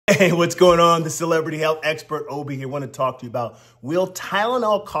Hey, what's going on? The celebrity health expert Obie here. I want to talk to you about, will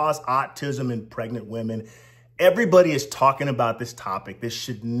Tylenol cause autism in pregnant women? Everybody is talking about this topic. This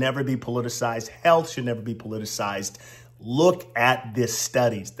should never be politicized. Health should never be politicized. Look at the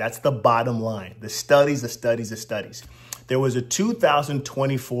studies. That's the bottom line. The studies. There was a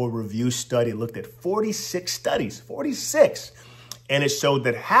 2024 review study. It looked at 46 studies, 46. And it showed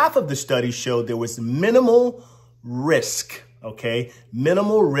that half of the studies showed there was minimal risk. Okay,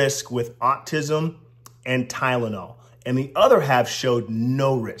 minimal risk with autism and Tylenol. And the other half showed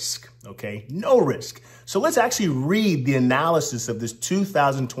no risk, okay, no risk. So let's actually read the analysis of this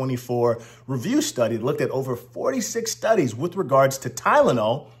 2024 review study that looked at over 46 studies with regards to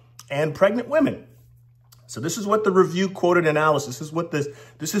Tylenol and pregnant women. So this is what the review quoted analysis, this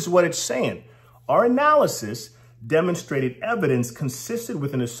is what it's saying. Our analysis demonstrated evidence consistent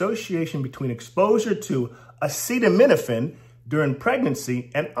with an association between exposure to acetaminophen during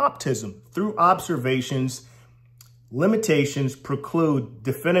pregnancy and autism. Through observations, limitations preclude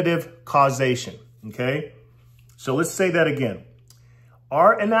definitive causation, okay? So let's say that again.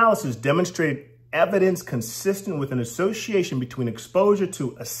 Our analysis demonstrated evidence consistent with an association between exposure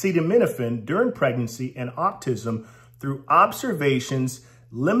to acetaminophen during pregnancy and autism. Through observations,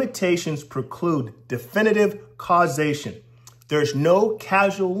 limitations preclude definitive causation. There's no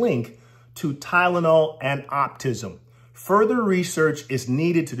causal link to Tylenol and autism. Further research is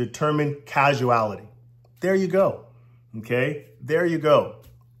needed to determine causality. There you go, okay? There you go.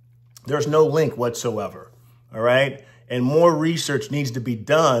 There's no link whatsoever, all right? And more research needs to be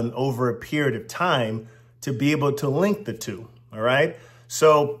done over a period of time to be able to link the two, all right?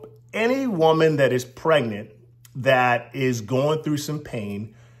 So any woman that is pregnant that is going through some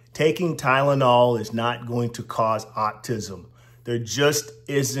pain, taking Tylenol is not going to cause autism. There just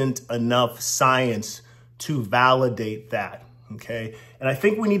isn't enough science to validate that, okay? And I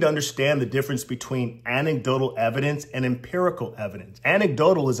think we need to understand the difference between anecdotal evidence and empirical evidence.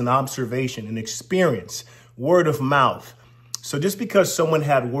 Anecdotal is an observation, an experience, word of mouth. So just because someone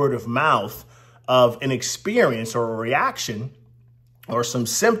had word of mouth of an experience or a reaction or some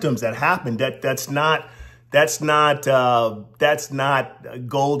symptoms that happened, that's not a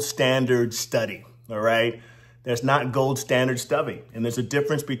gold standard study, all right? That's not gold standard study. And there's a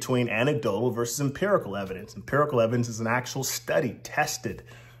difference between anecdotal versus empirical evidence. Empirical evidence is an actual study, tested,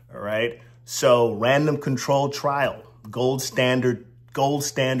 all right? So random controlled trial, gold standard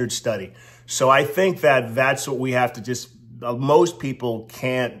study. So I think that that's what we have to just, most people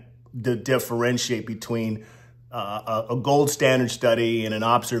can't differentiate between a gold standard study and an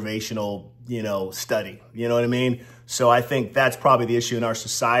observational, study. You know what I mean? So I think that's probably the issue in our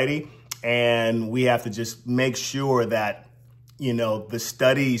society. And we have to just make sure that, the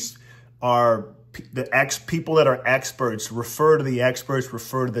studies are, people that are experts, refer to the experts,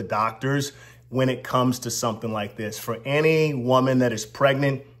 refer to the doctors when it comes to something like this. For any woman that is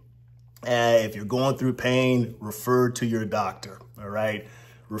pregnant, if you're going through pain, refer to your doctor, all right?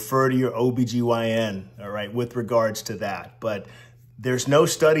 Refer to your OBGYN, all right, with regards to that. But there's no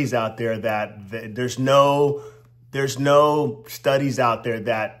studies out there there's no studies out there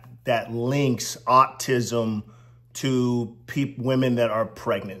that links autism to women that are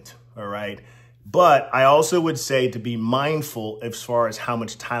pregnant, all right? But I also would say to be mindful as far as how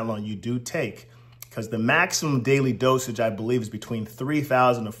much Tylenol you do take, because the maximum daily dosage, I believe, is between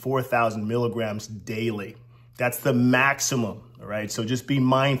 3,000 to 4,000 milligrams daily. That's the maximum, all right? So just be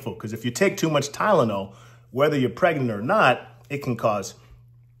mindful, because if you take too much Tylenol, whether you're pregnant or not, it can cause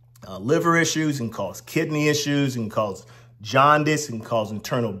liver issues, and cause kidney issues, and cause jaundice, it can cause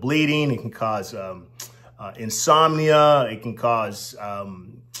internal bleeding, it can cause insomnia, it can cause a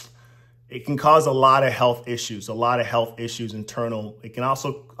lot of health issues, internal. It can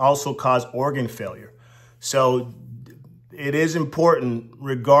also cause organ failure. So it is important,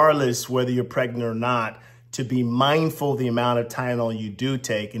 regardless whether you're pregnant or not, to be mindful of the amount of Tylenol you do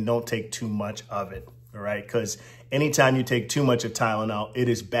take, and don't take too much of it, all right? Because anytime you take too much of Tylenol, it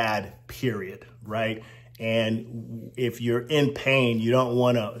is bad, period, right? And if you're in pain, you don't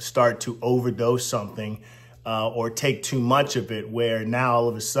want to start to overdose something or take too much of it, where now all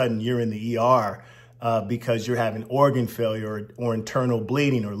of a sudden you're in the ER because you're having organ failure or internal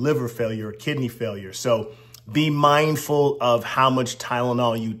bleeding or liver failure or kidney failure. So be mindful of how much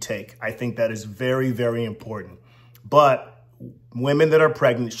Tylenol you take. I think that is very, very important. But women that are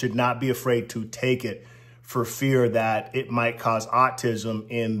pregnant should not be afraid to take it for fear that it might cause autism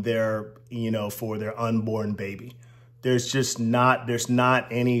in their, for their unborn baby. There's not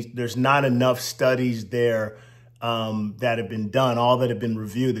enough studies there that have been done, all that have been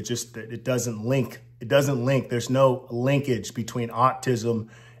reviewed. It doesn't link. There's no linkage between autism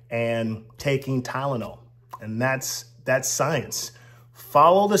and taking Tylenol. And that's science.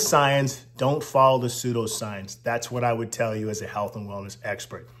 Follow the science, don't follow the pseudoscience. That's what I would tell you as a health and wellness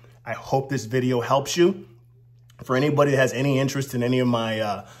expert. I hope this video helps you. For anybody that has any interest in any of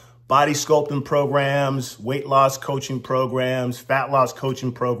my body sculpting programs, weight loss coaching programs, fat loss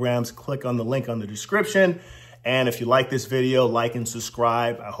coaching programs, click on the link on the description. And if you like this video, like and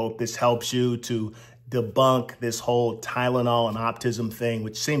subscribe. I hope this helps you to debunk this whole Tylenol and autism thing,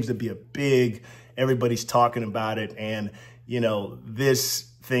 which seems to be a big, everybody's talking about it. And, you know,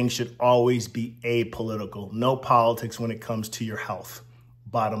 this thing should always be apolitical. No politics when it comes to your health.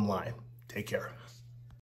 Bottom line, take care.